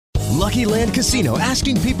Lucky Land Casino,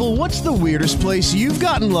 asking people, what's the weirdest place you've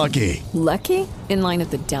gotten lucky? Lucky? In line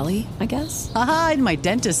at the deli, I guess? Aha, in my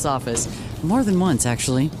dentist's office. More than once,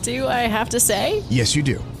 actually. Do I have to say? Yes, you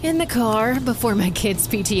do. In the car before my kids'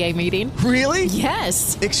 PTA meeting. Really?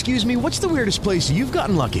 Yes. Excuse me, what's the weirdest place you've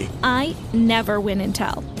gotten lucky? I never win and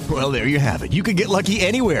tell. Well, there you have it. You can get lucky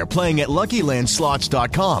anywhere, playing at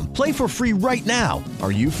LuckyLandSlots.com. Play for free right now.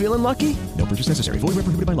 Are you feeling lucky? No purchase necessary. Void where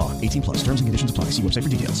prohibited by law. 18 plus. Terms and conditions apply. See website for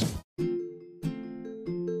details.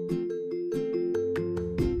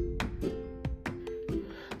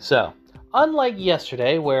 So, unlike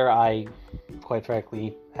yesterday, where I, quite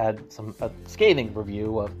frankly, had a scathing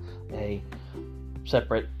review of a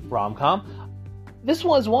separate rom-com, this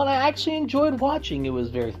was one I actually enjoyed watching. It was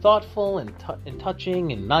very thoughtful and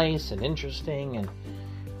touching and nice and interesting, and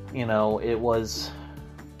it was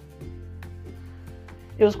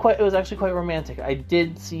actually quite romantic. I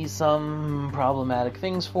did see some problematic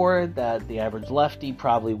things for it that the average lefty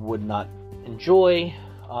probably would not enjoy.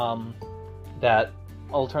 That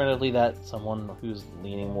alternatively, that someone who's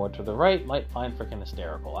leaning more to the right might find freaking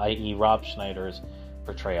hysterical, i.e. Rob Schneider's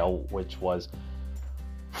portrayal, which was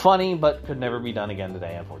funny but could never be done again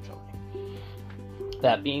today, unfortunately.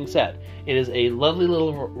 That being said, it is a lovely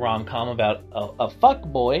little rom-com about a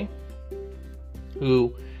fuckboy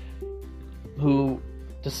who,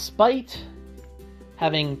 despite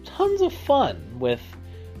having tons of fun with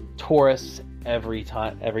tourists every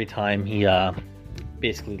time he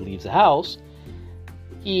basically leaves the house,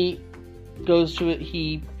 he goes to it.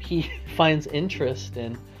 He finds interest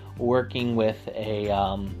in working with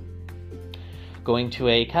going to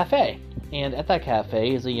a cafe, and at that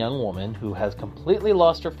cafe is a young woman who has completely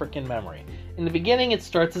lost her freaking memory. In the beginning, it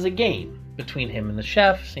starts as a game between him and the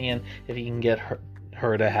chef, seeing if he can get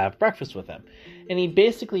her to have breakfast with him, and he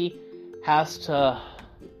basically has to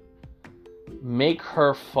make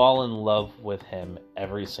her fall in love with him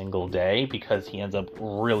every single day because he ends up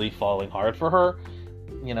really falling hard for her.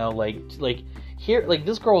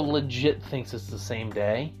 This girl legit thinks it's the same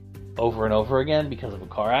day over and over again because of a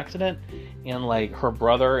car accident, and her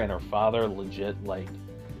brother and her father legit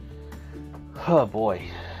oh boy,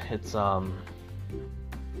 it's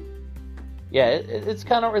it's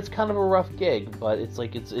kind of a rough gig, but it's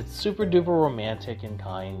super duper romantic and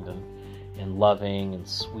kind and loving and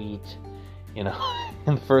sweet, and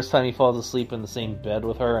the first time he falls asleep in the same bed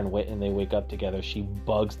with her and they wake up together, she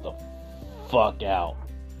bugs the fuck out,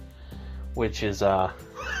 which is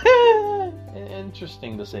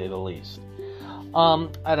interesting to say the least.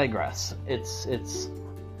 I digress. It's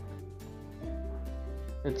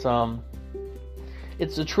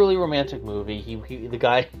a truly romantic movie. The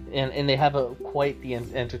guy and they have quite the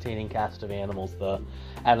entertaining cast of animals. The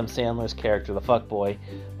Adam Sandler's character, the fuckboy,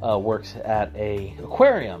 works at a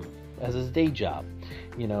aquarium as his day job.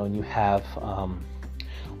 And you have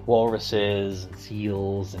walruses, and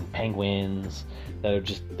seals, and penguins that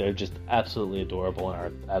they're just absolutely adorable and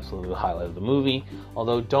are absolutely the highlight of the movie.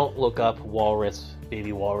 Although don't look up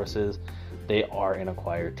baby walruses, they are an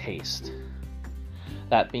acquired taste.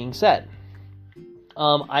 That being said,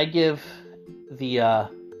 I give the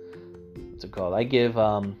what's it called? I give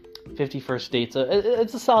 50 First Dates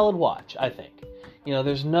it's a solid watch, I think.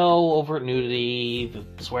 There's no overt nudity,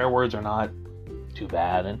 the swear words are not too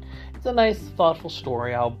bad, and it's a nice, thoughtful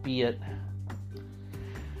story, albeit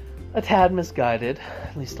a tad misguided,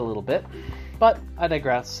 at least a little bit. But I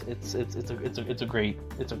digress. It's a great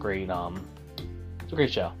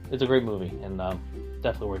show. It's a great movie, and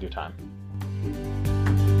definitely worth your time.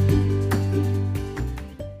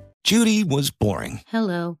 Judy was boring.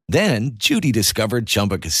 Hello. Then Judy discovered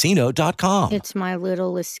ChumbaCasino.com. It's my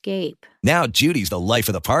little escape. Now Judy's the life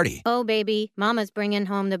of the party. Oh, baby, mama's bringing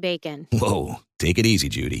home the bacon. Whoa, take it easy,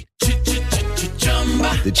 Judy.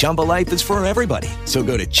 The Chumba life is for everybody. So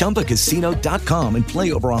go to ChumbaCasino.com and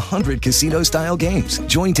play over 100 casino-style games.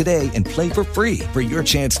 Join today and play for free for your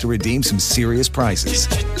chance to redeem some serious prizes.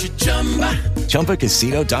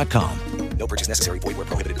 ChumbaCasino.com. No purchase necessary. Void where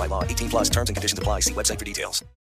prohibited by law. 18 plus terms and conditions apply. See website for details.